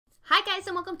guys,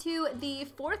 and welcome to the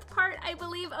fourth part, I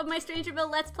believe, of my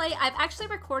Strangerville Let's Play. I've actually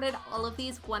recorded all of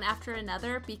these one after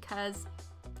another because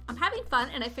I'm having fun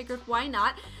and I figured why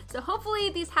not. So hopefully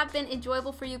these have been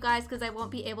enjoyable for you guys because I won't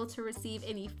be able to receive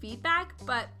any feedback,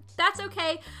 but that's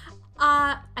okay.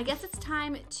 I guess it's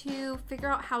time to figure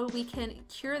out how we can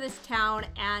cure this town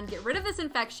and get rid of this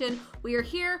infection. We are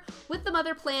here with the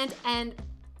mother plant and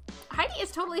Heidi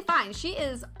is totally fine.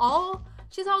 She's all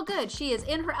good. She is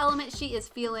in her element. She's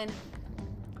feeling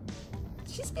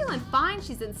fine.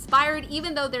 She's inspired,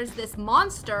 even though there's this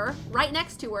monster right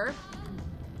next to her.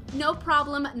 No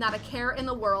problem, not a care in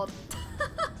the world.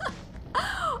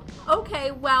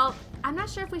 Okay, well, I'm not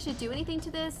sure if we should do anything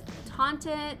to this. Taunt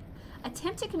it,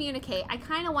 attempt to communicate. I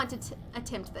kind of want to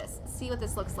attempt this, see what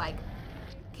this looks like.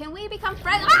 Can we become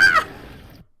friends? Ah!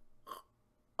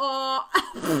 Oh.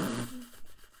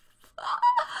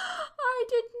 I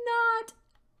did not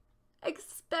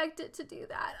expect it to do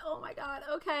that. Oh my god.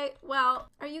 Okay, well,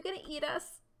 are you gonna eat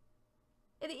us?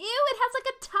 Ew, it has like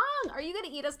a tongue. Are you gonna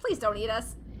eat us? Please don't eat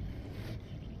us.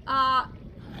 Hi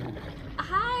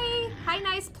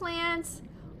nice plants.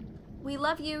 We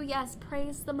love you. Yes,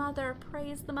 praise the mother,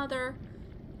 praise the mother.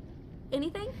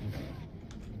 Anything?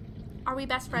 Are we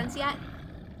best friends yet?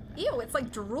 Ew, it's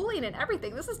like drooling and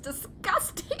everything. This is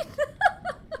disgusting.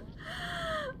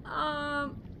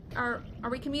 Are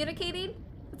we communicating?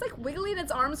 It's like wiggling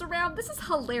its arms around. This is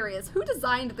hilarious. Who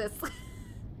designed this?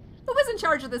 Who was in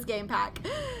charge of this game pack?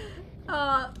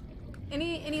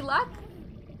 Any luck?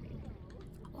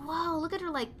 Whoa, look at her,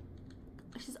 like,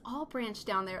 she's all branched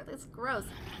down there. That's gross.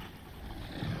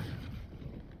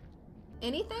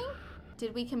 Anything?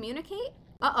 Did we communicate?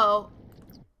 Uh-oh.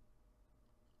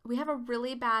 We have a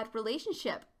really bad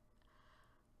relationship.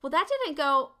 Well, that didn't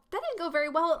go very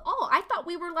well at all. I thought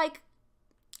we were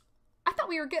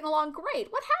getting along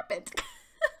great. What happened?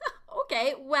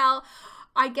 Okay, well,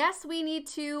 I guess we need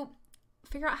to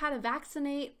figure out how to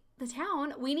vaccinate the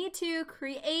town. We need to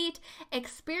create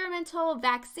experimental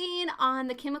vaccine on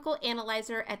the chemical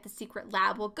analyzer at the secret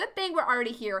lab. Well, good thing we're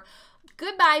already here.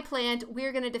 Goodbye, plant.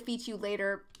 We're going to defeat you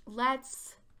later.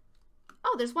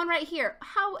 Oh, there's one right here.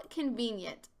 How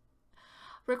convenient.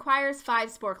 Requires 5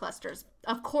 spore clusters.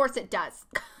 Of course it does.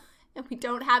 And we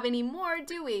don't have any more,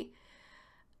 do we?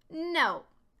 No,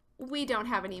 we don't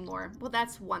have any more. Well,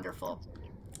 that's wonderful.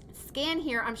 Scan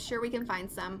here. I'm sure we can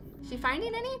find some. Is she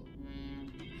finding any?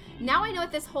 Now I know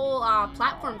what this whole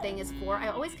platform thing is for. I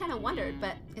always kind of wondered,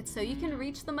 but it's so you can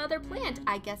reach the mother plant.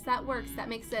 I guess that works. That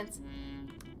makes sense.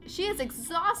 She is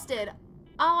exhausted.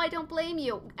 Oh, I don't blame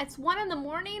you. It's 1 in the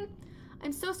morning.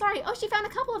 I'm so sorry. Oh, she found a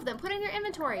couple of them. Put in your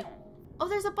inventory. Oh,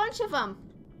 there's a bunch of them.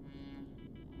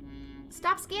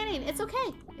 Stop scanning. It's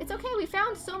okay. It's okay. We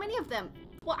found so many of them.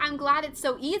 Well, I'm glad it's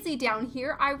so easy down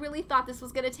here. I really thought this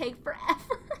was going to take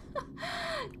forever.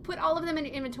 Put all of them in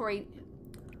your inventory.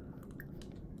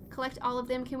 Collect all of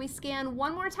them. Can we scan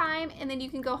one more time and then you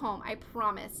can go home? I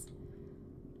promise.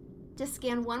 Just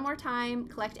scan one more time.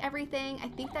 Collect everything. I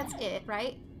think that's it,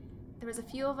 right? There was a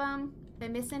few of them. Did I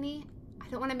miss any? I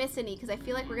don't want to miss any because I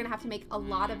feel like we're going to have to make a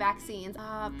lot of vaccines.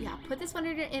 Yeah, put this one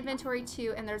in your inventory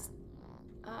too. And there's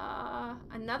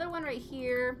another one right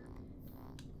here.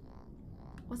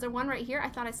 Was there one right here? I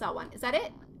thought I saw one. Is that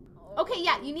it? Okay,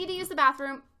 yeah, you need to use the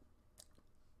bathroom.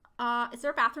 Is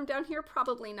there a bathroom down here?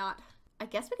 Probably not. I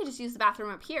guess we could just use the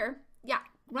bathroom up here. Yeah,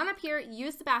 run up here,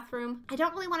 use the bathroom. I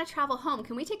don't really want to travel home.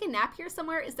 Can we take a nap here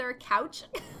somewhere? Is there a couch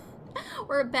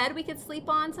or a bed we could sleep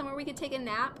on? Somewhere we could take a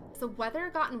nap? Has the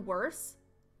weather gotten worse?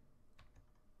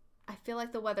 I feel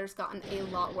like the weather's gotten a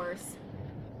lot worse.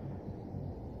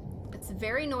 It's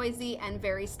very noisy and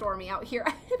very stormy out here.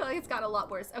 I feel like it's got a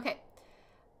lot worse. Okay.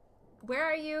 Where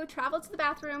are you? Travel to the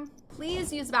bathroom.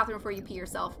 Please use the bathroom before you pee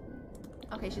yourself.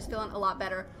 Okay, she's feeling a lot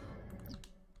better.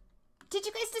 Did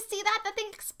you guys just see that? That thing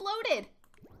exploded.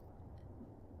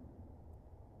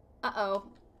 Uh-oh.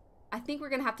 I think we're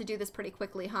gonna have to do this pretty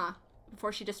quickly, huh?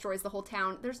 Before she destroys the whole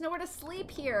town. There's nowhere to sleep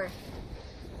here.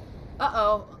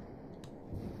 Uh-oh.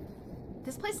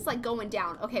 This place is like going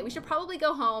down. Okay, we should probably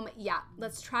go home. Yeah,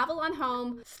 let's travel on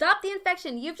home. Stop the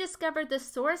infection. You've discovered the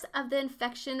source of the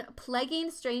infection plaguing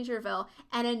Strangerville,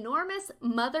 an enormous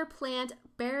mother plant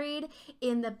buried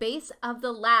in the base of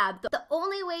the lab. The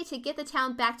only way to get the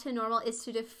town back to normal is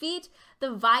to defeat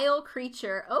the vile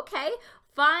creature. Okay,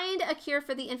 find a cure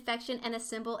for the infection and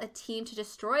assemble a team to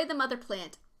destroy the mother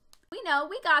plant. We know,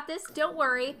 we got this. Don't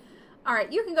worry. All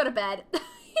right, you can go to bed.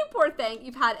 You poor thing.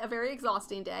 You've had a very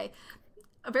exhausting day.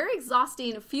 a very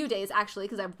exhausting few days actually,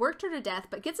 because I've worked her to death,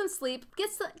 but get some sleep,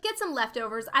 get some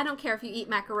leftovers. I don't care if you eat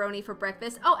macaroni for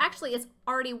breakfast. Oh, actually it's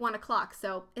already 1 o'clock,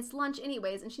 so it's lunch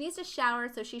anyways, and she needs to shower,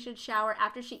 so she should shower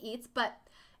after she eats, but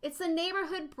it's the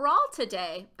neighborhood brawl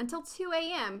today until 2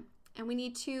 a.m. and we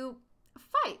need to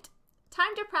fight.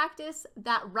 Time to practice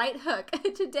that right hook.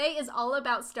 Today is all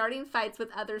about starting fights with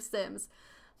other Sims.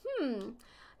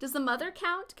 Does the mother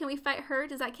count? Can we fight her?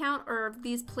 Does that count? Or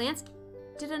these plants?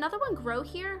 Did another one grow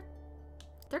here?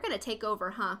 They're gonna take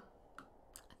over, huh?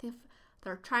 I think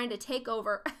they're trying to take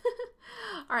over.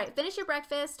 All right, finish your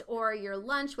breakfast or your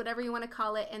lunch, whatever you want to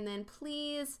call it, and then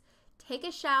please take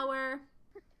a shower.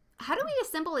 How do we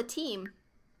assemble a team?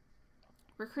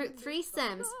 Recruit 3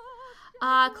 Sims.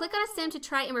 Click on a Sim to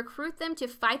try and recruit them to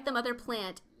fight the mother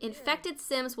plant. Infected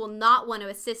Sims will not want to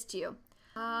assist you.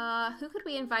 Who could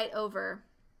we invite over?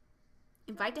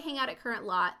 Invite to hang out at current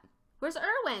lot. Where's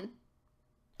Erwin?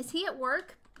 Is he at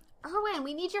work? Erwin,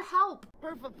 we need your help.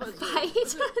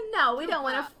 Fight? No, we don't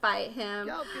want to fight him.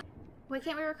 Why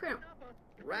can't we recruit him?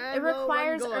 It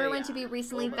requires Erwin to be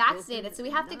recently vaccinated, so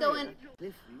we have to go and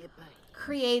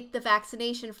create the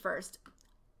vaccination first.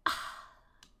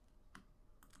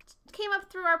 Came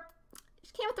up through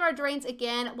our drains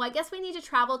again. Well, I guess we need to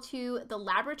travel to the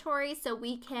laboratory so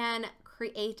we can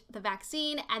create the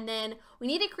vaccine, and then we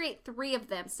need to create 3 of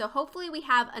them. So hopefully we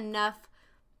have enough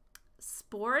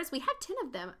spores. We had 10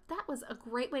 of them. That was a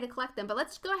great way to collect them. But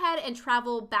let's go ahead and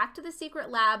travel back to the secret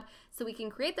lab so we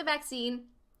can create the vaccine.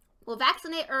 We'll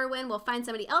vaccinate Erwin. We'll find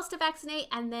somebody else to vaccinate,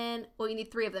 and then, well, we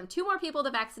need 3 of them. 2 more people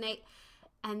to vaccinate,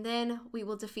 and then we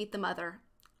will defeat the mother.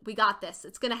 We got this.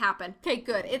 It's gonna happen. Okay,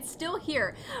 good. It's still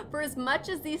here. For as much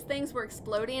as these things were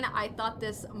exploding, I thought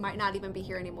this might not even be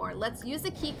here anymore. Let's use the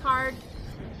key card.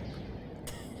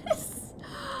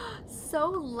 So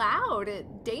loud,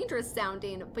 dangerous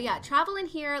sounding. But yeah, travel in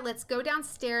here. Let's go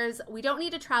downstairs. We don't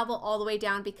need to travel all the way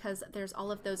down because there's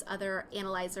all of those other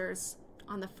analyzers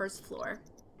on the first floor.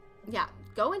 Yeah,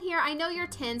 go in here. I know you're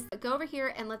tense. Go over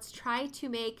here and let's try to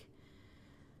make...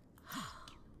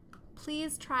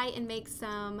 Please try and make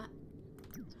some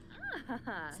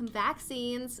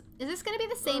vaccines. Is this going to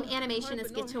be the same animation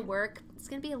as Get to Work? It's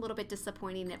going to be a little bit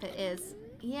disappointing if it is.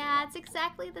 Yeah, it's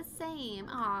exactly the same.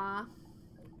 Aw.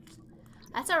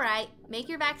 That's all right. Make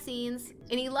your vaccines.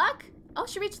 Any luck? Oh,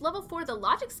 she reached level 4 of the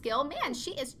logic skill. Man,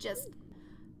 she is just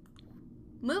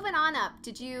moving on up.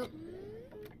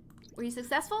 Were you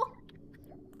successful?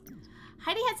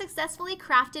 Heidi had successfully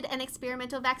crafted an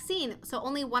experimental vaccine. So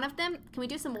only 1 of them. Can we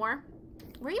do some more?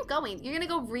 Where are you going? You're gonna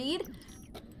go read?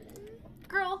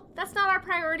 Girl, that's not our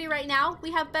priority right now.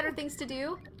 We have better things to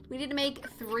do. We need to make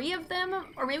 3 of them,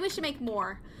 or maybe we should make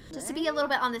more. Just to be a little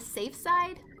bit on the safe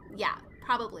side. Yeah,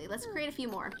 probably. Let's create a few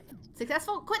more.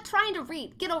 Successful? Quit trying to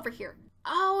read. Get over here.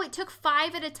 Oh, it took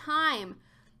 5 at a time.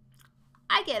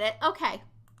 I get it. Okay,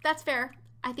 that's fair.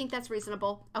 I think that's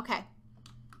reasonable. Okay.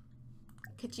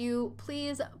 Could you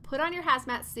please put on your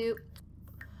hazmat suit?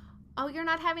 Oh, you're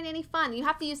not having any fun. You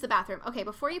have to use the bathroom. Okay,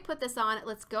 before you put this on,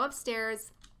 let's go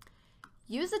upstairs.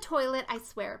 Use the toilet, I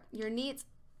swear. Your needs...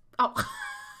 Oh.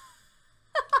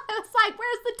 I was like,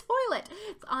 where's the toilet?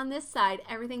 It's on this side.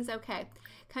 Everything's okay.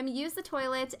 Come use the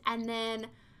toilet and then,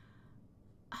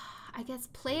 I guess,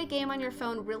 play a game on your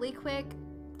phone really quick.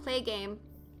 Play a game.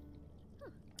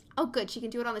 Oh, good. She can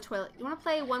do it on the toilet. You want to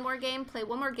play one more game? Play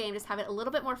one more game. Just have it a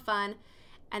little bit more fun.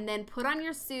 And then put on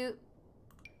your suit.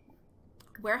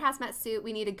 Wear a hazmat suit.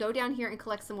 We need to go down here and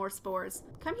collect some more spores.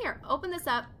 Come here. Open this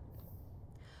up.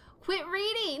 Quit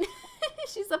reading.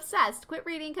 She's obsessed. Quit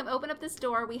reading. Come open up this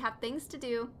door. We have things to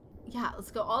do. Yeah, let's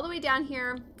go all the way down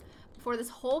here before this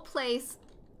whole place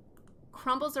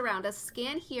crumbles around us.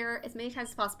 Scan here as many times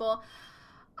as possible.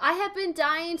 I have been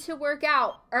dying to work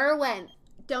out. Erwin,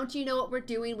 don't you know what we're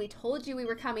doing? We told you we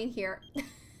were coming here.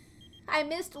 I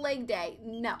missed leg day.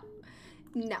 No.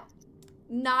 No.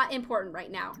 Not important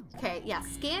right now. Okay, yeah,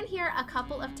 scan here a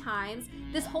couple of times.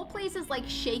 This whole place is like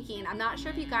shaking. I'm not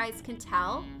sure if you guys can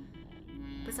tell,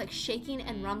 but it's like shaking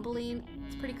and rumbling.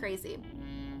 It's pretty crazy.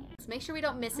 So make sure we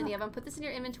don't miss any of them. Put this in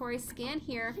your inventory. Scan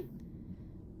here.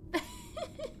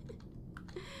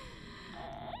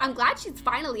 I'm glad she's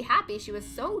finally happy. She was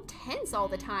so tense all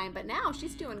the time, but now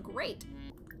she's doing great.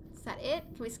 Is that it?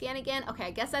 Can we scan again? Okay,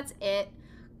 I guess that's it.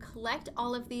 Collect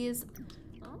all of these.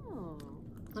 Oh.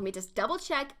 Let me just double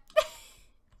check.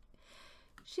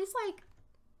 She's like,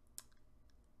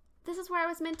 this is where I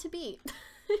was meant to be.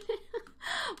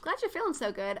 I'm glad you're feeling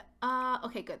so good.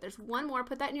 Okay, good. There's one more.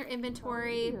 Put that in your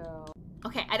inventory.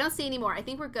 Okay, I don't see any more. I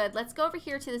think we're good. Let's go over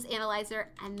here to this analyzer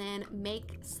and then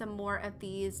make some more of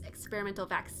these experimental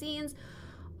vaccines.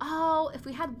 Oh, if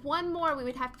we had one more, we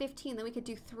would have 15. Then we could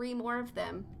do 3 more of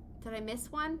them. Did I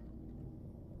miss one?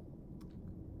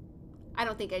 I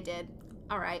don't think I did.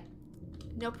 All right.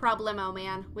 No problemo,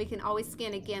 man. We can always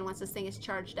scan again once this thing is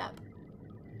charged up.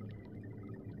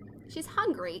 She's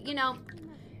hungry. You know,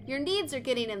 your needs are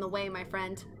getting in the way, my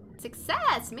friend.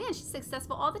 Success! Man, she's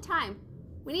successful all the time.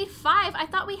 We need 5. I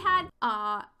thought we had,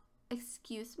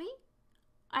 excuse me?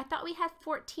 I thought we had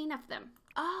 14 of them.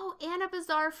 Oh, and a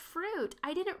bizarre fruit.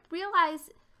 I didn't realize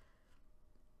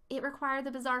it required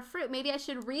the bizarre fruit. Maybe I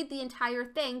should read the entire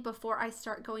thing before I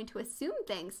start going to assume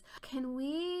things. Can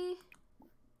we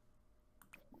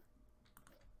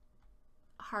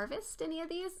harvest any of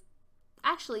these?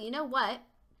 Actually, you know what?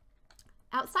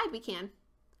 Outside we can.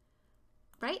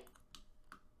 Right?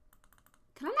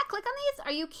 Can I not click on these?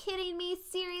 Are you kidding me?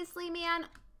 Seriously, man?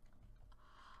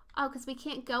 Oh, because we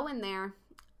can't go in there.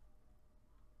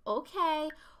 Okay.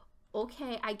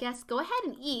 Okay, I guess go ahead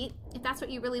and eat if that's what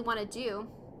you really want to do.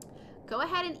 Go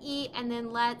ahead and eat, and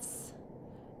then let's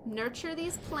nurture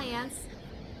these plants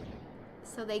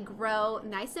so they grow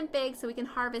nice and big so we can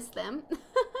harvest them.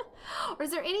 Or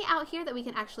is there any out here that we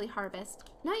can actually harvest?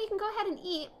 No, you can go ahead and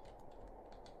eat.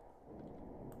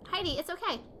 Heidi, it's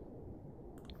okay.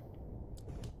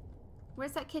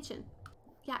 Where's that kitchen?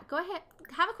 Yeah, go ahead.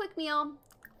 Have a quick meal.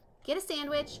 Get a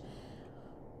sandwich.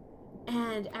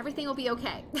 And everything will be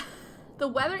okay. The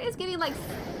weather is getting, like,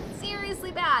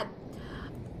 seriously bad.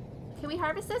 Can we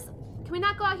harvest this? Can we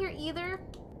not go out here either?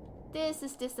 This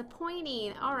is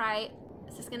disappointing. All right.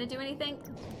 Is this going to do anything?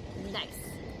 Nice.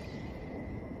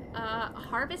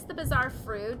 Harvest the bizarre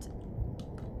fruit.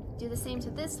 Do the same to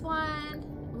this one.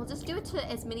 We'll just do it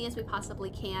to as many as we possibly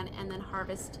can and then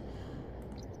harvest.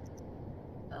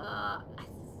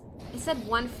 It said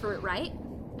 1 fruit, right?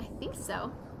 I think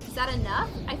so. Is that enough?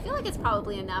 I feel like it's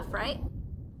probably enough, right?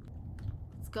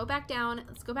 Let's go back down.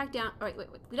 Let's go back down. Oh, wait.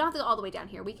 We don't have to go all the way down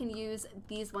here. We can use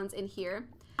these ones in here.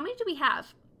 How many do we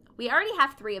have? We already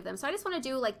have 3 of them, so I just want to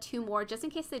do like 2 more just in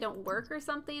case they don't work or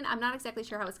something. I'm not exactly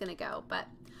sure how it's going to go, but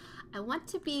I want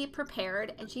to be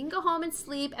prepared, and she can go home and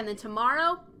sleep, and then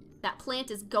tomorrow, that plant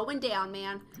is going down,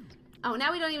 man. Oh,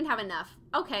 now we don't even have enough.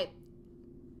 Okay.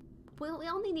 Well, we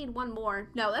only need 1 more.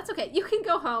 No, that's okay. You can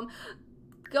go home.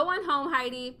 Go on home,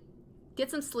 Heidi. Get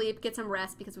some sleep, get some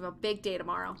rest, because we have a big day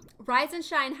tomorrow. Rise and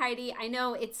shine, Heidi. I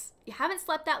know you haven't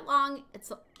slept that long.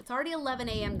 It's already 11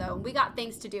 a.m. though. We got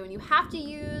things to do, and you have to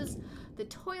use the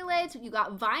toilet. You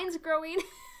got vines growing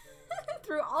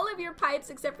through all of your pipes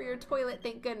except for your toilet,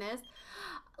 thank goodness.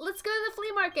 Let's go to the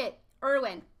flea market.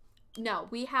 Erwin, no,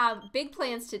 we have big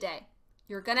plans today.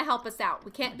 You're gonna help us out.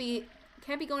 We can't be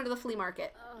going to the flea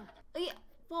market. Yeah,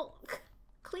 well,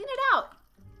 clean it out.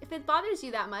 If it bothers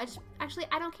you that much, actually,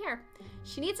 I don't care.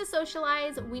 She needs to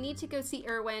socialize. We need to go see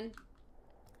Erwin.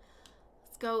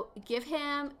 Let's go give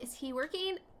him, is he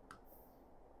working?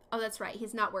 Oh, that's right.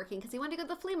 He's not working because he wanted to go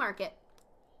to the flea market.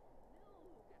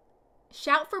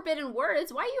 Shout forbidden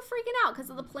words. Why are you freaking out?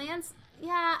 Because of the plans?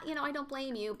 Yeah, you know, I don't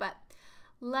blame you, but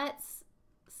let's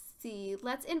see.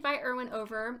 Let's invite Erwin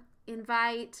over.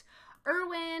 Invite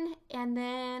Erwin, and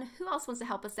then who else wants to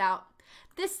help us out?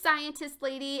 This scientist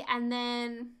lady, and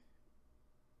then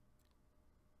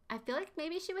I feel like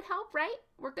maybe she would help, right?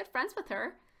 We're good friends with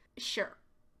her. Sure.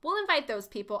 We'll invite those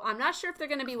people. I'm not sure if they're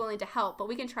going to be willing to help, but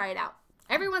we can try it out.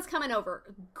 Everyone's coming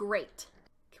over. Great.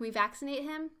 Can we vaccinate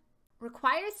him?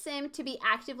 Requires Sim to be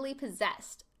actively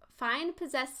possessed. Find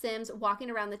possessed Sims walking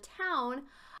around the town.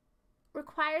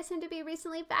 Requires him to be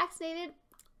recently vaccinated.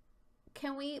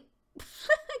 Can we...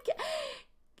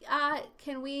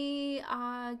 can we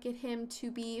get him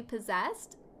to be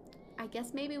possessed? I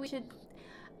guess maybe we should...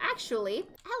 Actually,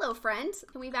 hello friend.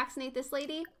 Can we vaccinate this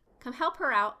lady? Come help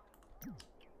her out.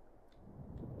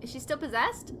 Is she still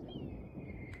possessed?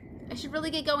 I should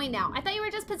really get going now. I thought you were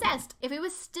just possessed. If it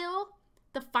was still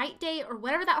the fight day or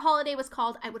whatever that holiday was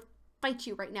called, I would fight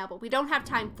you right now, but we don't have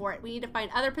time for it. We need to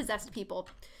find other possessed people.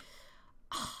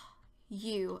 Oh,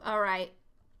 you. All right.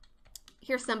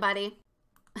 Here's somebody.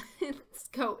 Let's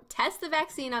go test the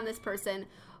vaccine on this person.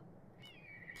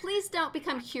 Please don't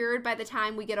become cured by the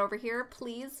time we get over here,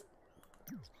 please.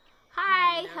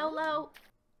 Hi, hello.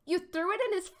 You threw it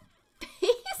in his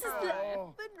face?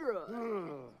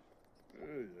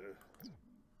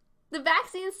 The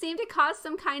vaccine seemed to cause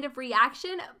some kind of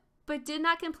reaction, but did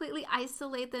not completely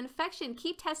isolate the infection.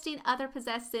 Keep testing other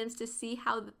possessed Sims to see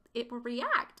how it will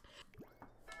react.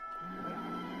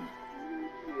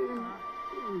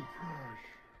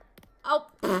 Oh,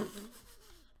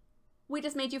 we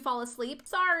just made you fall asleep.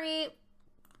 Sorry.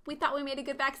 We thought we made a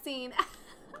good vaccine.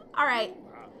 All right.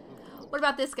 What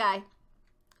about this guy?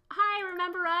 Hi,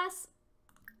 remember us?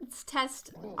 Let's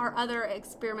test our other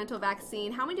experimental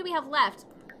vaccine. How many do we have left?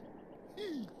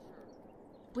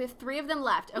 We have 3 of them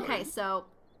left. Okay, so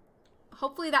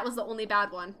hopefully that was the only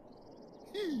bad one.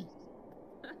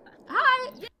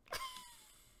 Hi!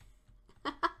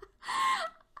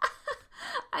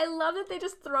 I love that they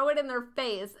just throw it in their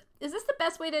face. Is this the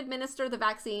best way to administer the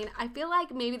vaccine? I feel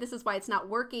like maybe this is why it's not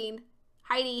working.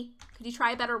 Heidi, could you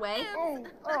try a better way? Oh,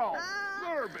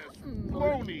 nervous,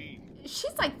 phony.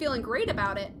 She's like feeling great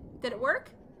about it. Did it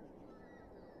work?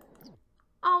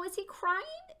 Oh, is he crying?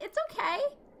 It's okay.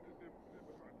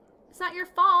 It's not your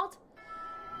fault.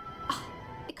 Oh,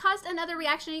 it caused another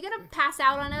reaction. Are you gonna pass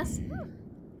out on us?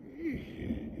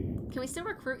 Can we still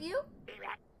recruit you?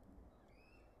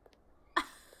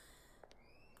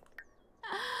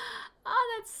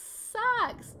 Oh, that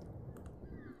sucks.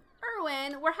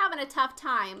 Erwin, we're having a tough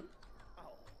time.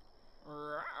 Oh.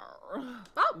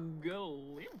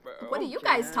 What are you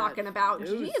guys talking about?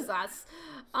 Jesus.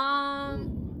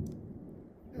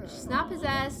 She's not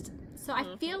possessed. So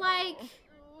I feel like,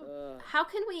 how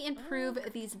can we improve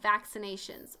these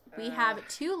vaccinations? We have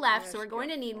 2 left, so we're going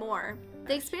to need more.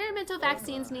 The experimental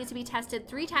vaccines need to be tested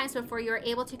 3 times before you are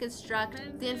able to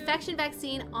construct the infection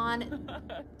vaccine on...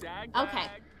 Okay.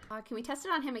 Can we test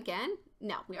it on him again?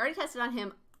 No, we already tested on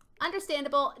him.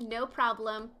 Understandable, no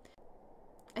problem.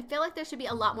 I feel like there should be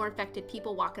a lot more infected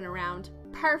people walking around.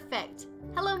 Perfect.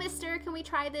 Hello, mister. Can we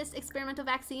try this experimental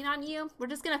vaccine on you? We're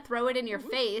just gonna throw it in your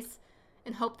face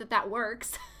and hope that that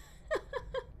works.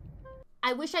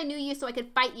 I wish I knew you so I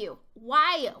could fight you.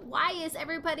 Why? Why is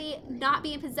everybody not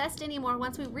being possessed anymore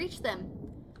once we reach them?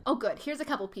 Oh, good. Here's a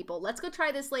couple people. Let's go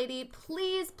try this lady.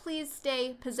 Please, please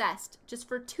stay possessed. Just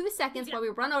for 2 seconds while we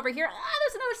run over here. Ah,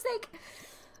 there's another snake.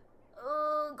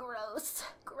 Oh, gross.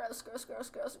 Gross, gross, gross,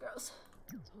 gross, gross.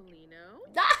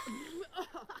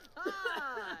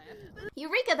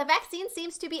 Eureka, the vaccine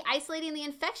seems to be isolating the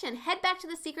infection. Head back to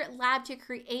the secret lab to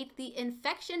create the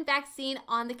infection vaccine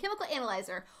on the chemical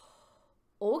analyzer.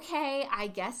 Okay, I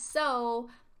guess so.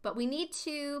 But we need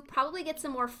to probably get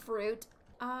some more fruit.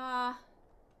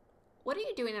 What are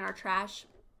you doing in our trash?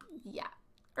 Yeah.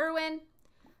 Erwin,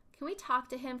 can we talk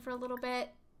to him for a little bit?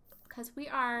 Because we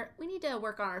need to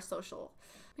work on our social.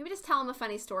 Maybe just tell him a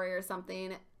funny story or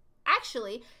something.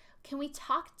 Actually, can we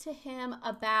talk to him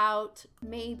about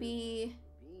maybe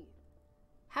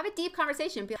have a deep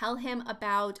conversation? Tell him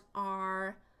about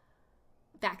our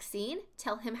vaccine.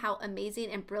 Tell him how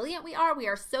amazing and brilliant we are. We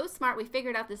are so smart. We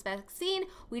figured out this vaccine.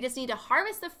 We just need to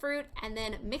harvest the fruit and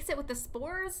then mix it with the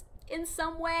spores in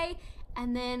some way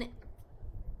and then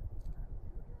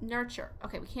nurture.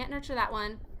 Okay, we can't nurture that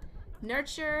one.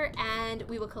 Nurture, and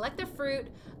we will collect the fruit,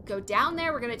 go down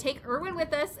there. We're going to take Erwin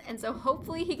with us, and so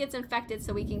hopefully he gets infected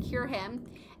so we can cure him,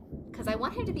 because I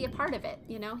want him to be a part of it,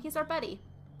 you know? He's our buddy.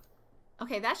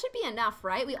 Okay, that should be enough,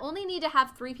 right? We only need to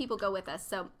have 3 people go with us,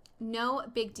 so no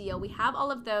big deal. We have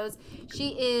all of those.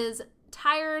 She is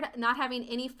tired, not having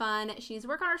any fun. She needs to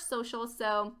work on her social,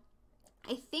 so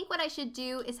I think what I should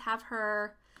do is have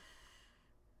her,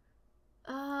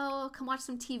 come watch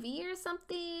some TV or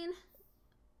something.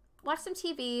 Watch some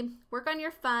TV, work on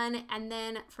your fun, and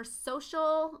then for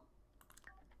social,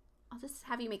 I'll just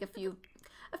have you make a few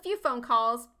phone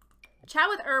calls, chat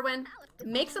with Erwin,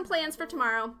 make some plans for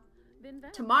tomorrow.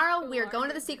 Tomorrow, we are going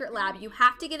to the secret lab. You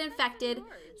have to get infected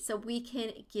so we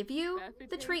can give you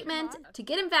the treatment to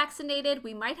get him vaccinated.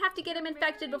 We might have to get him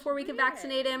infected before we can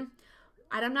vaccinate him.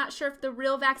 I'm not sure if the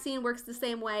real vaccine works the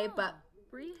same way, but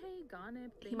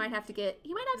he might have to get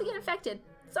infected.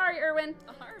 Sorry, Erwin.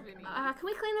 Can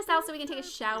we clean this out so we can take a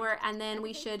shower, and then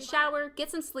we should shower,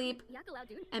 get some sleep,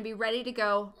 and be ready to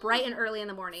go bright and early in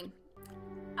the morning.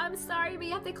 I'm sorry, but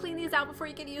you have to clean these out before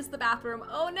you can use the bathroom.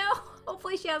 Oh no,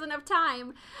 hopefully she has enough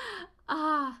time.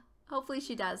 Hopefully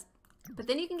she does. But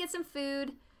then you can get some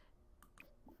food.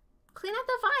 Clean out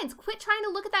the vines. Quit trying to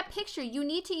look at that picture. You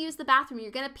need to use the bathroom.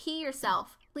 You're gonna pee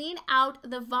yourself. Clean out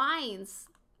the vines.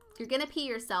 You're gonna pee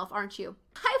yourself, aren't you?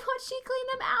 Why won't she clean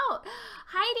them out?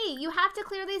 Heidi, you have to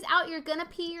clear these out. You're gonna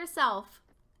pee yourself.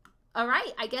 All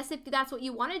right, I guess if that's what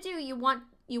you want to do, you want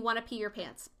to pee your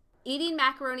pants. Eating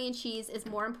macaroni and cheese is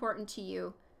more important to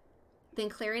you than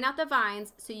clearing out the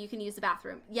vines so you can use the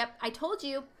bathroom. Yep, I told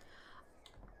you.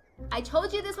 I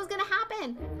told you this was gonna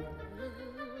happen.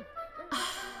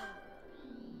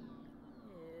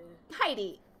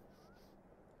 Heidi.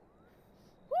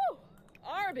 Woo!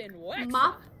 Arbin,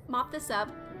 Mop this up.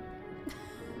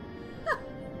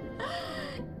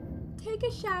 Take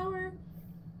a shower.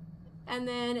 And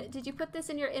then, did you put this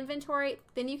in your inventory?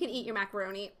 Then you can eat your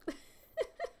macaroni.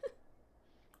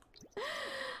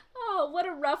 Oh, what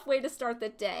a rough way to start the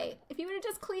day. If you would have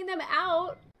just cleaned them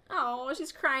out. Oh,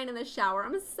 she's crying in the shower.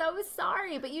 I'm so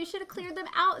sorry, but you should have cleared them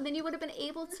out and then you would have been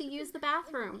able to use the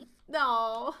bathroom.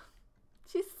 No,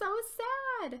 she's so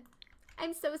sad.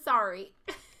 I'm so sorry.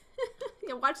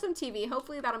 Yeah, watch some TV.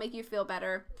 Hopefully that'll make you feel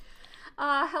better.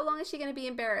 How long is she going to be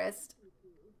embarrassed?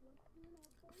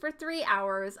 For 3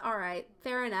 hours. All right,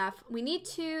 fair enough. We need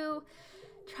to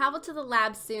travel to the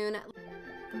lab soon.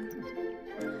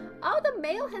 Oh, the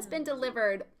mail has been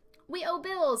delivered. We owe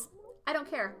bills. I don't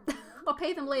care. I'll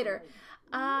pay them later.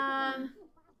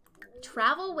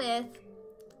 Travel with...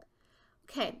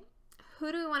 Okay,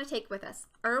 who do we want to take with us?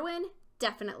 Erwin,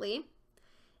 definitely.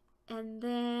 And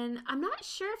then I'm not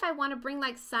sure if I want to bring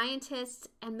like scientists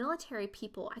and military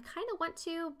people. I kind of want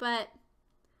to, but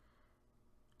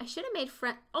I should have made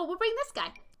friends. Oh, we'll bring this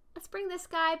guy. Let's bring this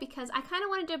guy because I kind of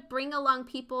wanted to bring along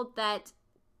people that,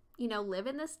 you know, live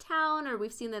in this town or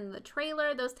we've seen them in the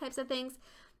trailer, those types of things.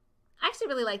 I actually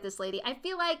really like this lady. I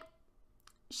feel like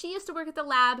she used to work at the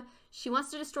lab. She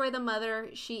wants to destroy the mother.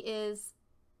 She is,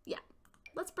 yeah.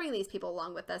 Let's bring these people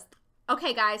along with us.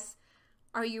 Okay, guys,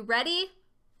 are you ready?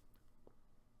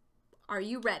 Are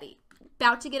you ready?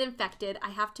 About to get infected.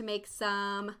 I have to make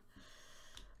some...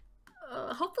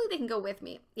 hopefully they can go with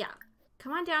me. Yeah.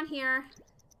 Come on down here.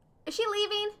 Is she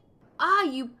leaving? Ah,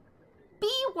 you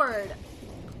B-word.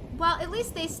 Well, at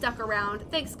least they stuck around.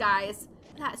 Thanks, guys.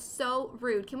 That's so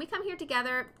rude. Can we come here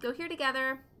together? Go here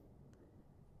together.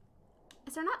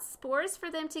 Is there not spores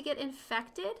for them to get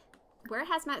infected? Wear a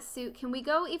hazmat suit. Can we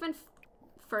go even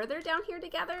further down here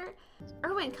together?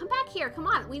 Erwin, come back here. Come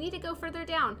on. We need to go further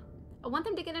down. I want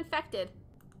them to get infected.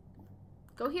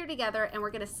 Go here together, and we're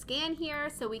going to scan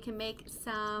here so we can make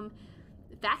some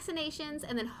vaccinations,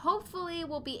 and then hopefully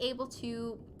we'll be able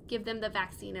to give them the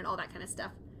vaccine and all that kind of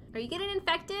stuff. Are you getting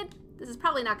infected? This is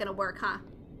probably not going to work, huh?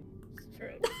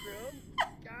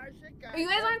 You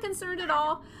guys aren't concerned at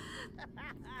all?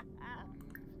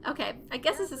 Okay, I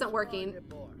guess this isn't working.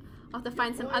 I'll have to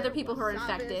find some other people who are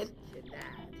infected.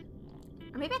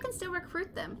 Or maybe I can still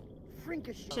recruit them.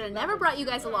 Should have never brought you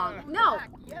guys along. No!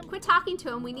 Quit talking to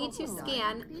him. We need to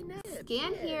scan.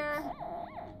 Scan here.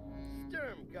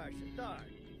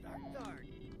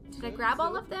 Did I grab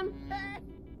all of them?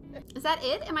 Is that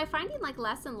it? Am I finding like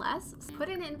less and less? Put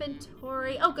in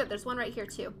inventory. Oh, good. There's one right here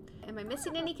too. Am I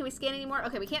missing any? Can we scan any more?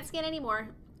 Okay, we can't scan anymore.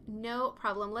 No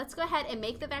problem. Let's go ahead and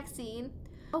make the vaccine.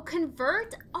 Oh,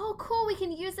 convert. Oh, cool. We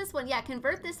can use this one. Yeah,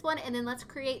 convert this one and then let's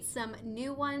create some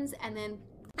new ones and then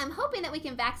I'm hoping that we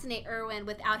can vaccinate Erwin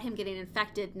without him getting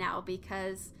infected now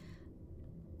because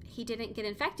he didn't get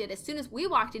infected. As soon as we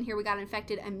walked in here, we got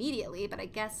infected immediately, but I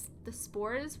guess the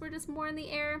spores were just more in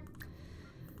the air.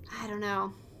 I don't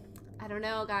know. I don't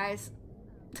know, guys.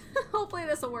 Hopefully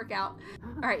this will work out.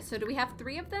 All right, so do we have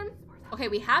 3 of them? Okay,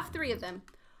 we have 3 of them.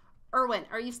 Erwin,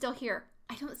 are you still here?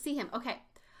 I don't see him. Okay,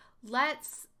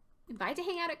 let's invite to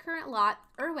hang out at current lot.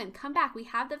 Erwin, come back. We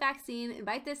have the vaccine.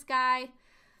 Invite this guy.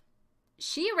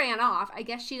 She ran off. I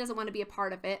guess she doesn't want to be a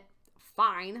part of it.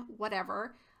 Fine,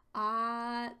 whatever.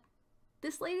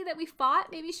 This lady that we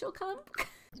fought, maybe she'll come.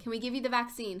 Can we give you the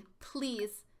vaccine?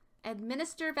 Please.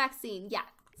 Administer vaccine. Yeah,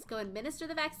 let's go administer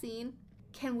the vaccine.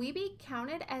 Can we be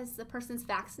counted as the person's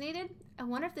vaccinated? I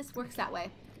wonder if this works that way.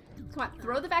 Come on,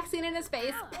 throw the vaccine in his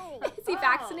face. Is he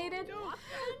vaccinated?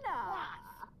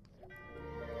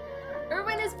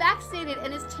 Erwin is vaccinated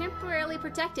and is temporarily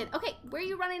protected. Okay, where are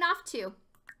you running off to?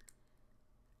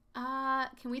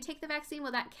 Can we take the vaccine?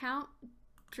 Will that count?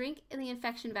 Drink in the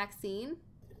infection vaccine.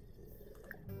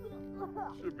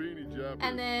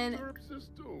 And then...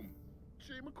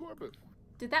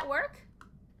 Did that work?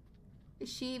 Is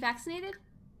she vaccinated?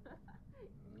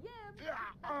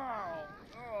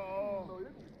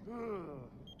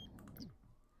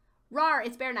 Rawr,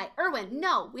 it's bear night. Erwin,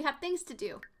 no, we have things to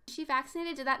do. Is she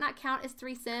vaccinated? Did that not count as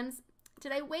 3 Sims?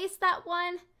 Did I waste that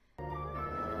one?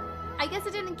 I guess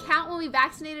it didn't count when we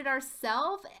vaccinated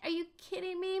ourselves. Are you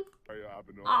kidding me?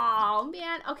 Oh,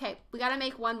 man. Okay, we gotta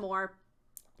make one more.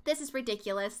 This is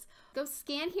ridiculous. Go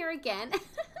scan here again.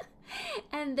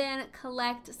 And then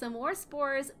collect some more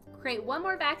spores, create one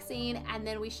more vaccine, and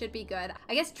then we should be good.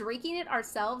 I guess drinking it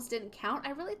ourselves didn't count.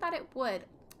 I really thought it would.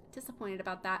 Disappointed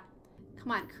about that.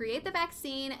 Come on, create the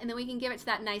vaccine, and then we can give it to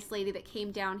that nice lady that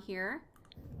came down here.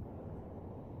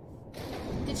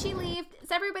 Did she leave?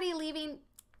 Is everybody leaving?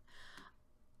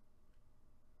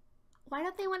 Why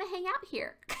don't they want to hang out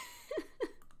here?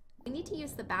 We need to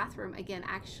use the bathroom again,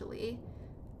 actually.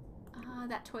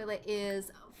 That toilet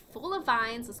is full of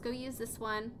vines. Let's go use this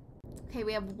one. Okay,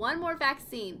 we have one more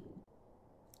vaccine.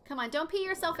 Come on, don't pee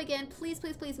yourself again. Please,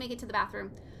 please, please make it to the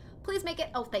bathroom. Please make it.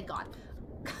 Oh, thank God.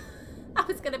 I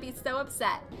was going to be so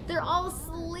upset. They're all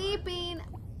sleeping.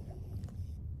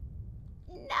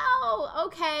 no.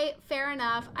 Okay, fair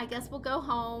enough. I guess we'll go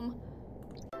home.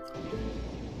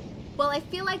 Well, I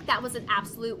feel like that was an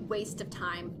absolute waste of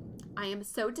time. I am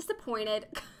so disappointed.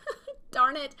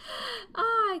 Darn it.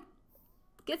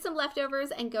 Get some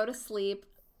leftovers and go to sleep.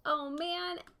 Oh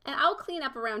man, and I'll clean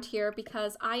up around here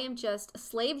because I am just a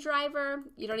slave driver.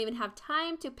 You don't even have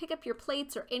time to pick up your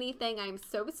plates or anything. I am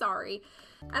so sorry.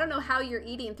 I don't know how you're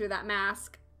eating through that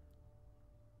mask.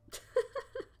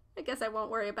 I guess I won't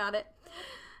worry about it.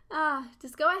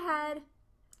 Just go ahead,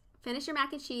 finish your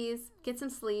mac and cheese, get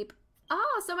some sleep.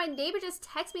 Oh, so my neighbor just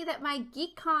texted me that my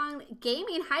GeekCon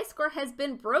gaming high score has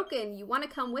been broken. You want to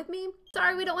come with me?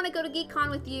 Sorry, we don't want to go to GeekCon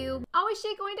with you. Oh, is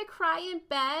she going to cry in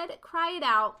bed? Cry it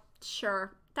out.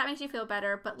 Sure, that makes you feel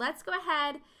better. But let's go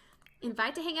ahead,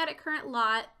 invite to hang out at current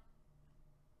lot.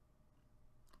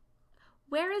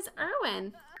 Where is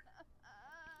Erwin?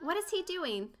 What is he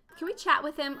doing? Can we chat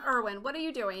with him? Erwin, what are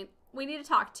you doing? We need to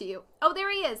talk to you. Oh,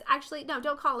 there he is. Actually, no,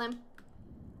 don't call him.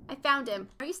 I found him.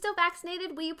 Are you still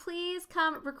vaccinated? Will you please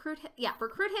come recruit him? Yeah,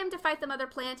 recruit him to fight the mother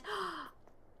plant.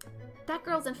 That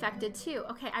girl's infected too.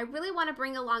 Okay, I really want to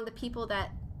bring along the people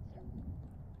that...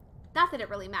 Not that it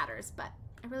really matters, but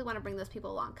I really want to bring those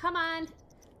people along. Come on.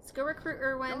 Let's go recruit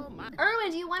Erwin.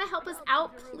 Erwin, do you want to help us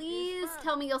out? Please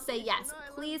tell me you'll say yes.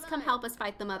 Please come help us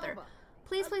fight the mother.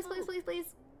 Please, please, please, please,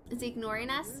 please. Is he ignoring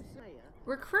us?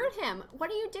 Recruit him.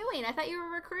 What are you doing? I thought you were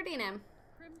recruiting him.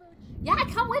 Yeah,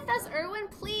 come with us, Erwin,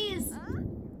 please.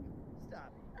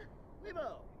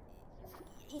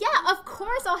 Yeah, of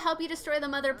course I'll help you destroy the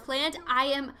mother plant. I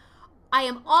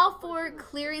am all for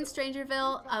clearing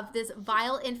Strangerville of this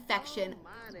vile infection.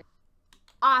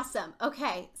 Awesome.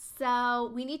 Okay,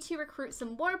 so we need to recruit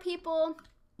some more people.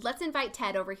 Let's invite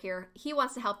Ted over here. He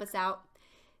wants to help us out.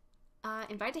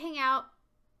 Invite to hang out.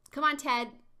 Come on, Ted.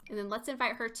 And then let's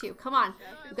invite her too. Come on.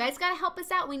 You guys gotta help us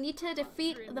out. We need to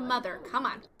defeat the mother. Come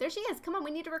on. There she is. Come on,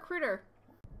 we need to recruit her.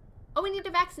 Oh, we need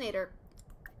to vaccinate her.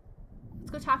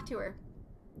 Let's go talk to her.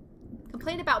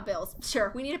 Complain about bills.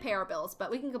 Sure, we need to pay our bills,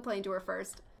 but we can complain to her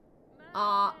first.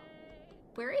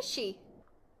 Where is she?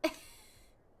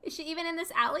 Is she even in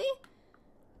this alley?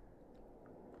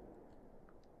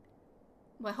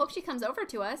 Well, I hope she comes over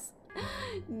to us.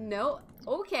 No.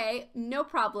 Okay, no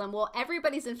problem. Well,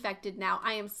 everybody's infected now.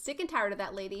 I am sick and tired of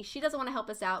that lady. She doesn't want to help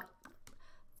us out.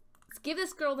 Let's give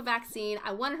this girl the vaccine.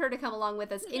 I want her to come along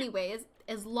with us anyways,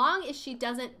 as long as she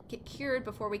doesn't get cured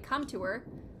before we come to her.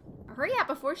 Hurry up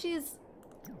before she's...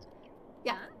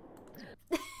 Yeah.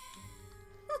 Look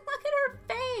at her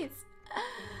face.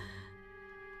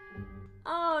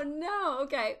 Oh, no.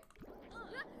 Okay.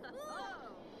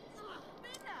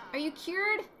 Are you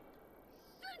cured?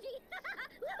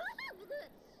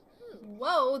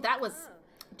 Whoa, that was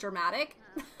dramatic.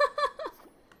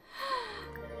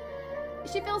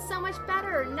 She feels so much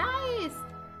better. Nice.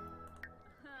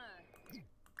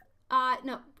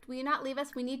 No, will you not leave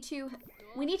us? We need your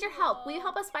help. Will you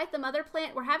help us fight the mother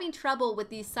plant? We're having trouble with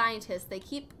these scientists. They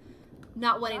keep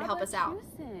not wanting to help us out.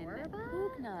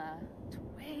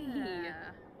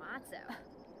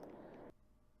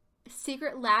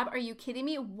 Secret lab? Are you kidding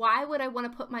me? Why would I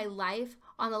want to put my life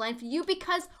on the line for you?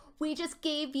 Because we just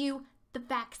gave you the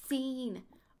vaccine.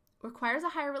 Requires a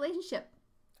higher relationship.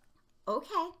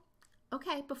 Okay.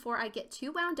 Okay, before I get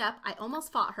too wound up, I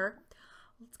almost fought her.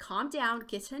 Let's calm down,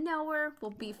 get to know her.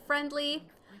 We'll be friendly.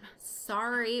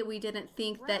 Sorry, we didn't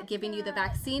think that giving you the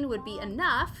vaccine would be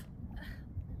enough.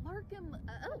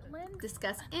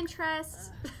 Discuss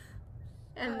interests.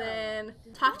 And then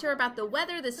talk to her about the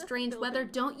weather, the strange weather.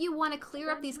 Don't you want to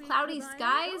clear up these cloudy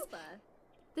skies?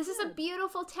 This is a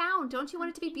beautiful town. Don't you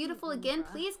want it to be beautiful again?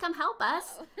 Please come help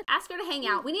us. Ask her to hang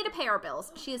out. We need to pay our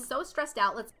bills. She is so stressed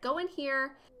out. Let's go in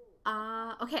here.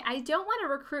 Okay, I don't want to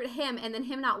recruit him and then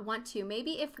him not want to.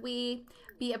 Maybe if we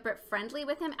be a bit friendly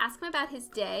with him, ask him about his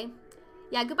day.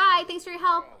 Yeah, goodbye. Thanks for your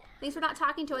help. Thanks for not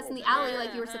talking to us in the alley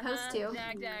like you were supposed to.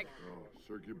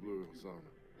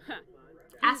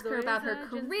 Ask her about her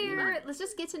career. Let's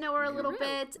just get to know her a little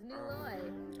bit.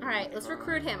 All right, let's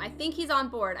recruit him. I think he's on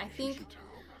board. I think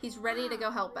he's ready to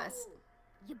go help us.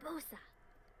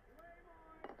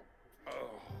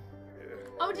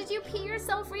 Oh, did you pee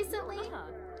yourself recently?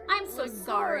 I'm so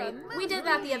sorry. We did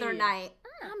that the other night.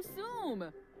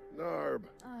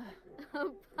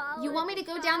 You want me to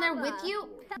go down there with you?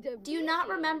 Do you not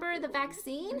remember the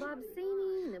vaccine?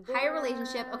 Higher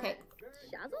relationship. Okay.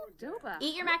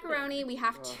 Eat your macaroni. We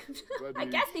have to, I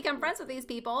guess, become friends with these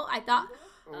people. I thought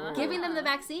Giving them the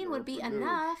vaccine would be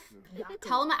enough.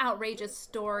 Tell them an outrageous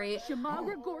story.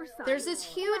 There's this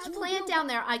huge plant down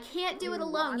there. I can't do it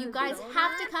alone. You guys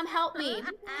have to come help me.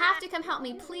 Have to come help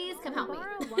me. Please come help me.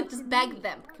 Just beg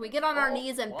them. Can we get on our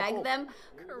knees and beg them?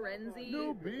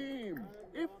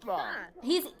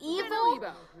 He's evil?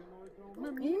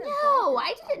 No,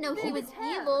 I didn't know he was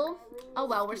evil. Oh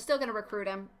well, we're still gonna recruit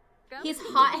him. He's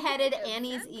hot-headed and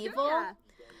he's evil.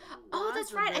 Oh,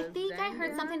 that's right. I think I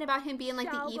heard something about him being like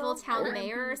the evil town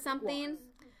mayor or something.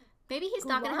 Maybe he's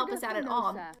not gonna help us out at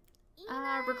all.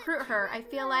 Recruit her. I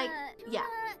feel like, yeah.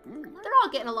 They're all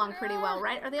getting along pretty well,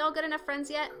 right? Are they all good enough friends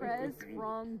yet?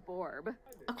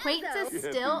 Acquaintances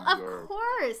still? Of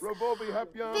course.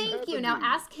 Thank you. Now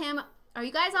ask him, are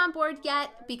you guys on board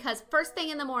yet? Because first thing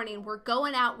in the morning, we're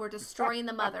going out, we're destroying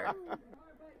the mother.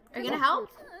 Are you gonna help?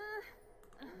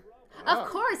 Of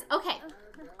course. Okay.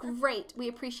 Great. We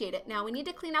appreciate it. Now we need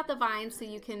to clean out the vines so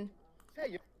you can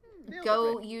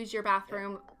go use your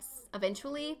bathroom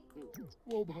eventually.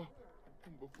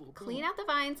 Clean out the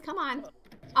vines. Come on.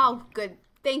 Oh, good.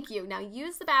 Thank you. Now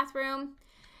use the bathroom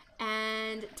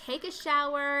and take a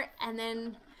shower and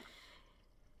then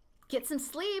get some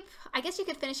sleep. I guess you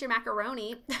could finish your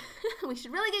macaroni. We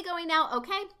should really get going now.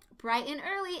 Okay. Bright and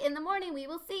early in the morning. We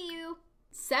will see you.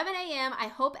 7 a.m. I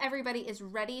hope everybody is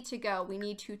ready to go. We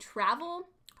need to travel.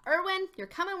 Erwin, you're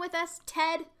coming with us.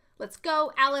 Ted, let's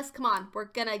go. Alice, come on. We're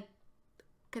gonna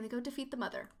go defeat the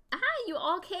mother. Hi, you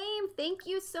all came. Thank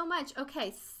you so much.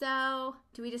 Okay, so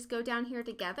do we just go down here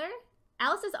together?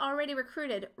 Alice is already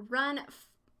recruited. Run,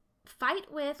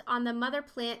 fight with on the mother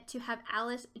plant to have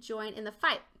Alice join in the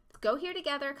fight. Let's go here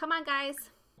together. Come on, guys.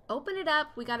 Open it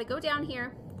up. We got to go down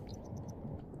here.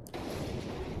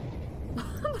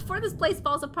 Before this place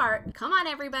falls apart. Come on,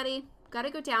 everybody. Got to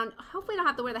go down. Hopefully, we don't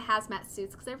have to wear the hazmat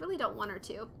suits because I really don't want her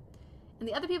to. And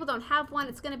the other people don't have one.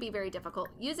 It's going to be very difficult.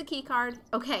 Use a key card.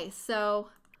 Okay, so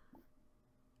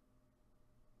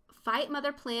fight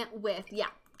mother plant with, yeah.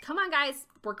 Come on, guys.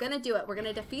 We're going to do it. We're going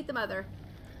to defeat the mother.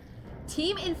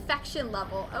 Team infection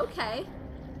level. Okay.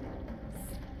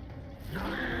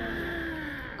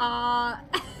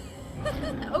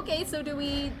 Okay, so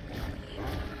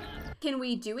can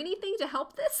we do anything to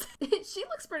help this? She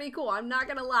looks pretty cool, I'm not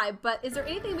gonna lie, but is there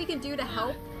anything we can do to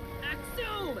help?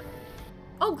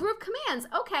 Oh, group commands,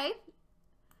 okay.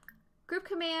 Group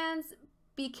commands,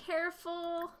 be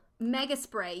careful. Mega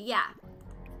spray, yeah.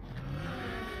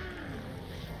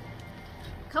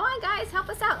 Come on, guys, help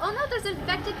us out. Oh no, there's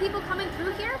infected people coming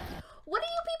through here. What are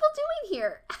you people doing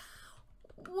here?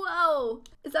 Whoa,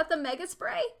 is that the mega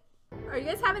spray? Are you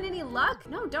guys having any luck?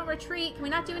 No, don't retreat. Can we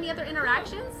not do any other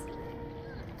interactions?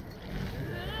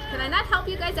 Can I not help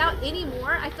you guys out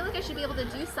anymore? I feel like I should be able to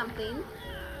do something.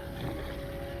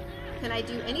 Can I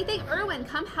do anything? Erwin,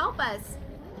 come help us.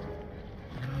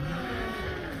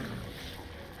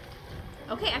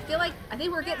 Okay, I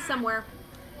think we're getting somewhere.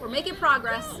 We're making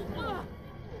progress.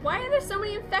 Why are there so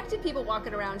many infected people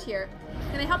walking around here?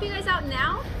 Can I help you guys out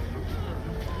now?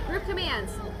 Group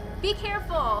commands. Be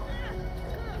careful.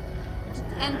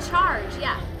 And charge,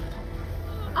 yeah.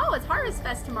 Oh, it's Harvest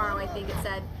Fest tomorrow, I think it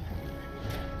said.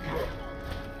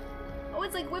 Oh,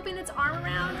 it's like whipping its arm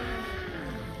around.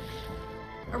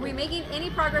 Are we making any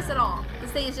progress at all?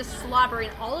 This thing is just slobbering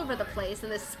all over the place,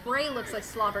 and this spray looks like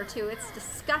slobber too. It's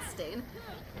disgusting.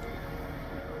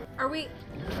 Are we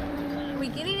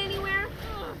getting anywhere?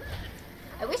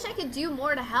 I wish I could do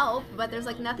more to help, but there's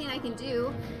like nothing I can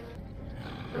do.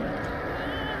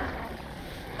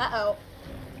 Uh-oh.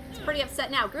 It's pretty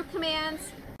upset now. Group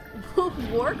commands.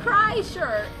 War cry?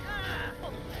 Sure.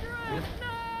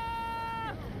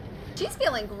 She's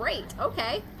feeling great.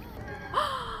 Okay.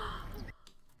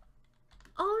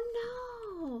 Oh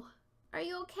no. Are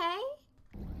you okay?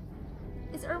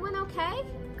 Is Erwin okay?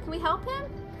 Can we help him?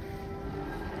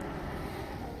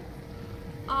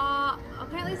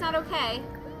 Apparently he's not okay.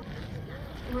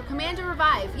 We're command to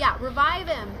revive. Yeah, revive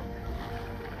him.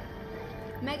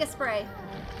 Mega spray.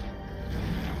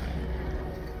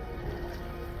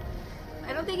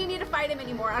 I don't think you need to fight him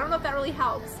anymore. I don't know if that really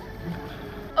helps.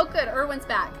 Oh good, Erwin's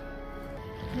back.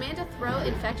 Command to throw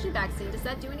infection vaccine. Does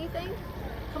that do anything?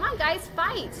 Come on guys,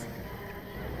 fight.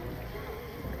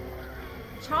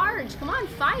 Charge, come on,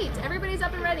 fight. Everybody's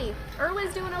up and ready.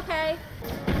 Erwin's doing okay.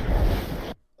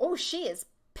 Oh, she is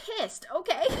pissed.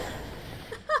 Okay.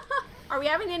 Are we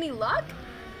having any luck?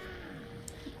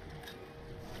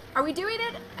 Are we doing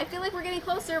it? I feel like we're getting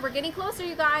closer. We're getting closer,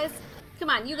 you guys. Come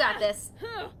on, you got this.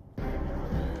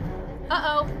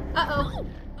 Uh-oh. Uh-oh.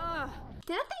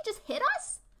 Did that thing just hit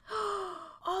us?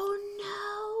 Oh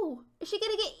no! Is she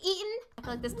gonna get eaten? I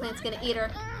feel like this plant's gonna eat her.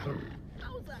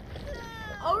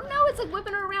 Oh no, it's like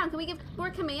whipping her around. Can we give more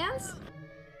commands?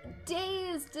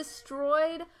 Days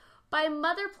destroyed by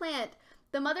mother plant.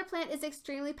 The mother plant is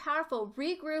extremely powerful.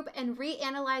 Regroup and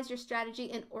reanalyze your strategy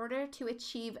in order to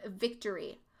achieve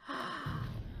victory.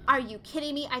 Are you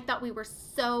kidding me? I thought we were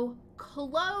so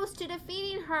close to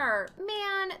defeating her.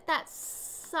 Man, that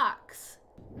sucks.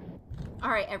 All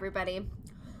right, everybody.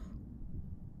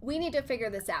 We need to figure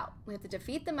this out. We have to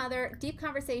defeat the mother. Deep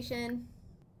conversation.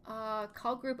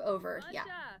 Call group over. Yeah.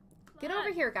 Get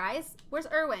over here, guys. Where's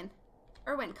Erwin?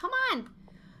 Erwin, come on.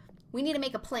 We need to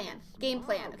make a plan. Game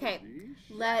plan. Okay.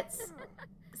 Let's...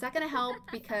 Is that going to help?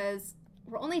 Because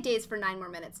we're only days for 9 more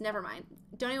minutes. Never mind.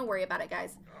 Don't even worry about it,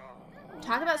 guys.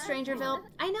 Talk about Strangerville.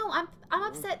 I know. I'm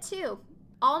upset, too.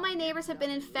 All my neighbors have been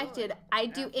infected.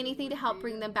 I'd do anything to help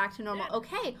bring them back to normal.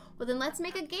 Okay. Well, then let's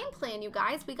make a game plan, you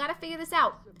guys. We got to figure this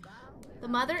out. The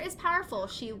mother is powerful.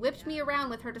 She whipped me around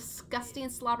with her disgusting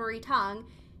slobbery tongue.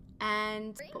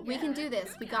 But we can do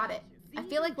this. We got it. I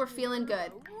feel like we're feeling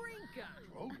good.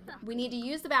 We need to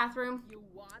use the bathroom.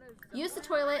 Use the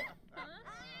toilet.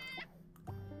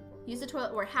 Use the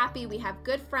toilet. We're happy. We have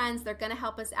good friends. They're going to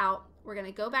help us out. We're going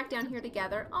to go back down here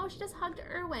together. Oh, she just hugged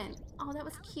Erwin. Oh, that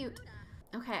was cute.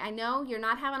 Okay, I know you're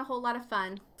not having a whole lot of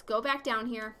fun. Let's go back down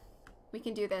here. We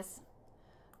can do this.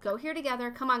 Go here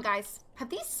together. Come on, guys. Have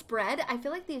these spread? I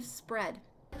feel like they've spread.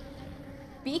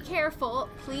 Be careful.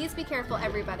 Please be careful,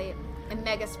 everybody. And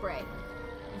mega spray.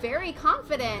 Very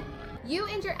confident. You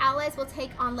and your allies will take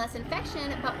on less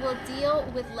infection, but will deal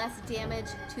with less damage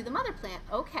to the mother plant.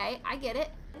 Okay, I get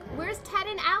it. Where's Ted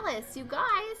and Alice, you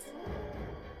guys?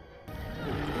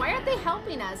 Why aren't they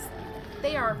helping us?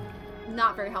 They are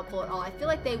not very helpful at all. I feel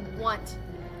like they want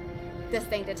this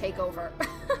thing to take over.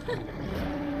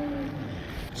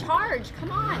 Charge,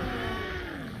 come on.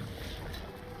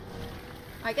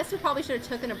 I guess we probably should have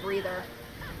taken a breather.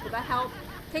 Would that help?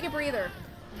 Take a breather.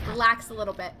 Relax a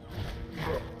little bit.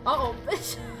 Uh-oh.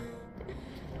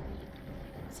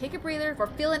 Take a breather. We're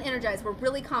feeling energized. We're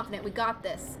really confident. We got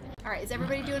this. All right, is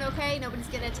everybody doing okay? Nobody's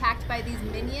getting attacked by these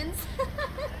minions?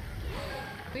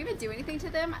 Do we even do anything to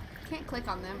them? Can't click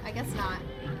on them. I guess not.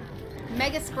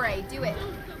 Mega spray. Do it.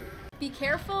 Be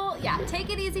careful. Yeah, take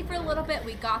it easy for a little bit.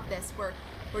 We got this.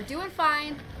 We're doing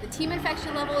fine. The team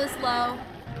infection level is low.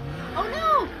 Oh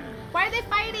no! Why are they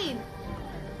fighting?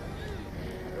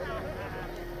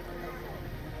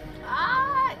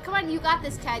 Ah, come on, you got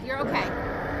this, Ted. You're okay.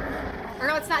 Or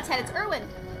no, it's not Ted, it's Erwin.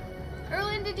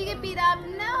 Erwin, did you get beat up?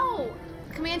 No.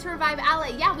 Command to revive ally.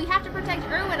 Yeah, we have to protect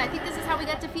Erwin. I think this is how we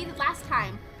got defeated last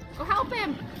time. Go help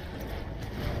him.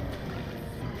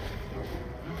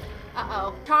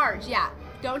 Uh-oh. Charge, yeah.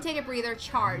 Don't take a breather,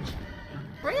 charge.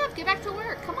 Hurry up, get back to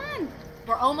work. Come on.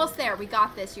 We're almost there. We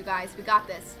got this, you guys. We got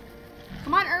this.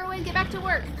 Come on, Erwin, get back to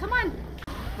work. Come on.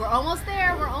 We're almost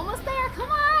there. We're almost there. Come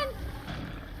on.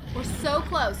 We're so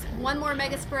close. One more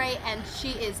mega spray and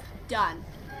she is done.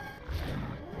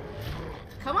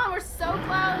 Come on, we're so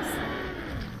close.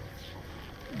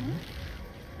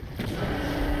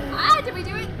 Ah, did we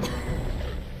do it?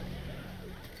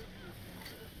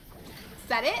 Is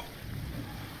that it?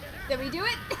 Did we do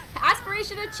it?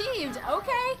 Aspiration achieved.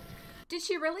 Okay. Did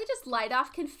she really just light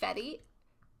off confetti?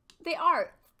 They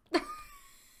are.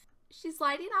 She's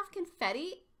lighting off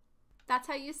confetti? That's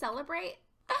how you celebrate?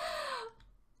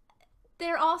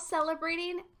 They're all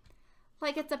celebrating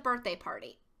like it's a birthday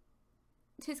party.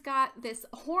 She's got this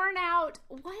horn out.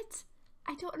 What?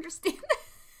 I don't understand.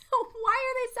 Why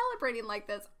are they celebrating like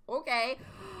this? Okay.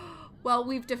 Well,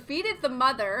 we've defeated the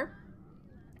mother.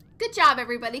 Good job,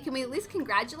 everybody. Can we at least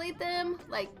congratulate them?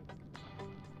 Like,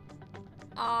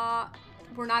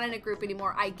 we're not in a group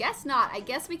anymore. I guess not. I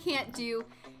guess we can't do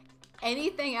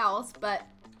anything else, but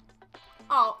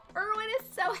oh, Erwin is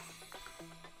so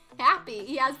happy.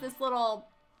 He has this little,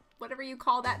 whatever you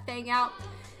call that thing out.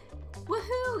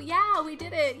 Woohoo, yeah, we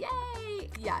did it, yay.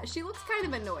 Yeah, she looks kind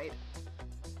of annoyed.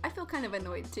 I feel kind of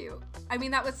annoyed too. I mean,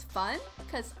 that was fun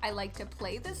because I like to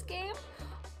play this game,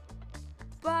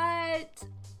 but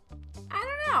I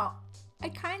don't know. I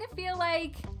kind of feel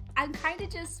like I'm kind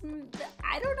of just,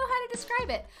 I don't know how to describe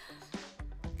it.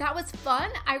 That was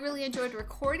fun. I really enjoyed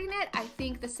recording it. I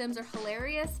think The Sims are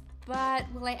hilarious, but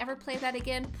will I ever play that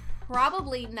again?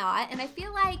 Probably not. And I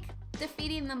feel like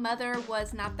defeating the mother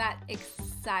was not that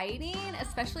exciting,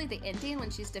 especially the ending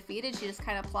when she's defeated. She just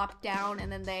kind of plopped down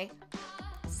and then they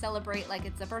celebrate like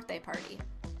it's a birthday party.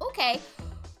 Okay,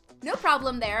 no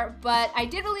problem there, but I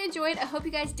did really enjoy it. I hope you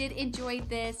guys did enjoy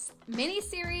this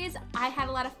mini-series. I had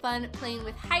a lot of fun playing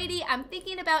with Heidi. I'm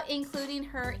thinking about including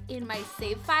her in my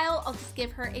save file. I'll just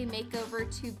give her a makeover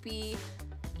to be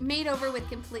made over with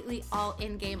completely all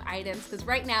in-game items, because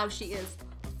right now she is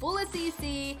full of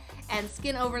CC and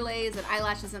skin overlays and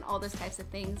eyelashes and all those types of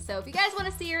things. So if you guys want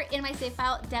to see her in my save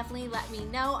file, definitely let me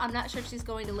know. I'm not sure if she's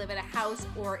going to live at a house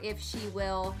or if she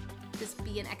will just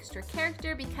be an extra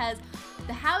character, because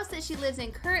the house that she lives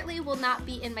in currently will not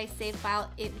be in my save file.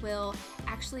 It will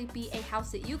actually be a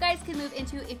house that you guys can move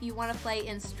into if you want to play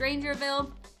in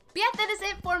Strangerville. But yeah, that is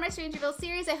it for my Strangerville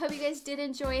series. I hope you guys did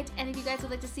enjoy it, and if you guys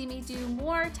would like to see me do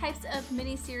more types of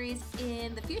mini-series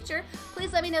in the future,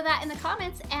 please let me know that in the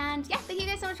comments. And yeah, thank you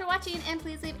guys so much for watching, and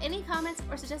please leave any comments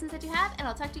or suggestions that you have, and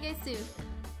I'll talk to you guys soon.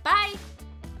 Bye!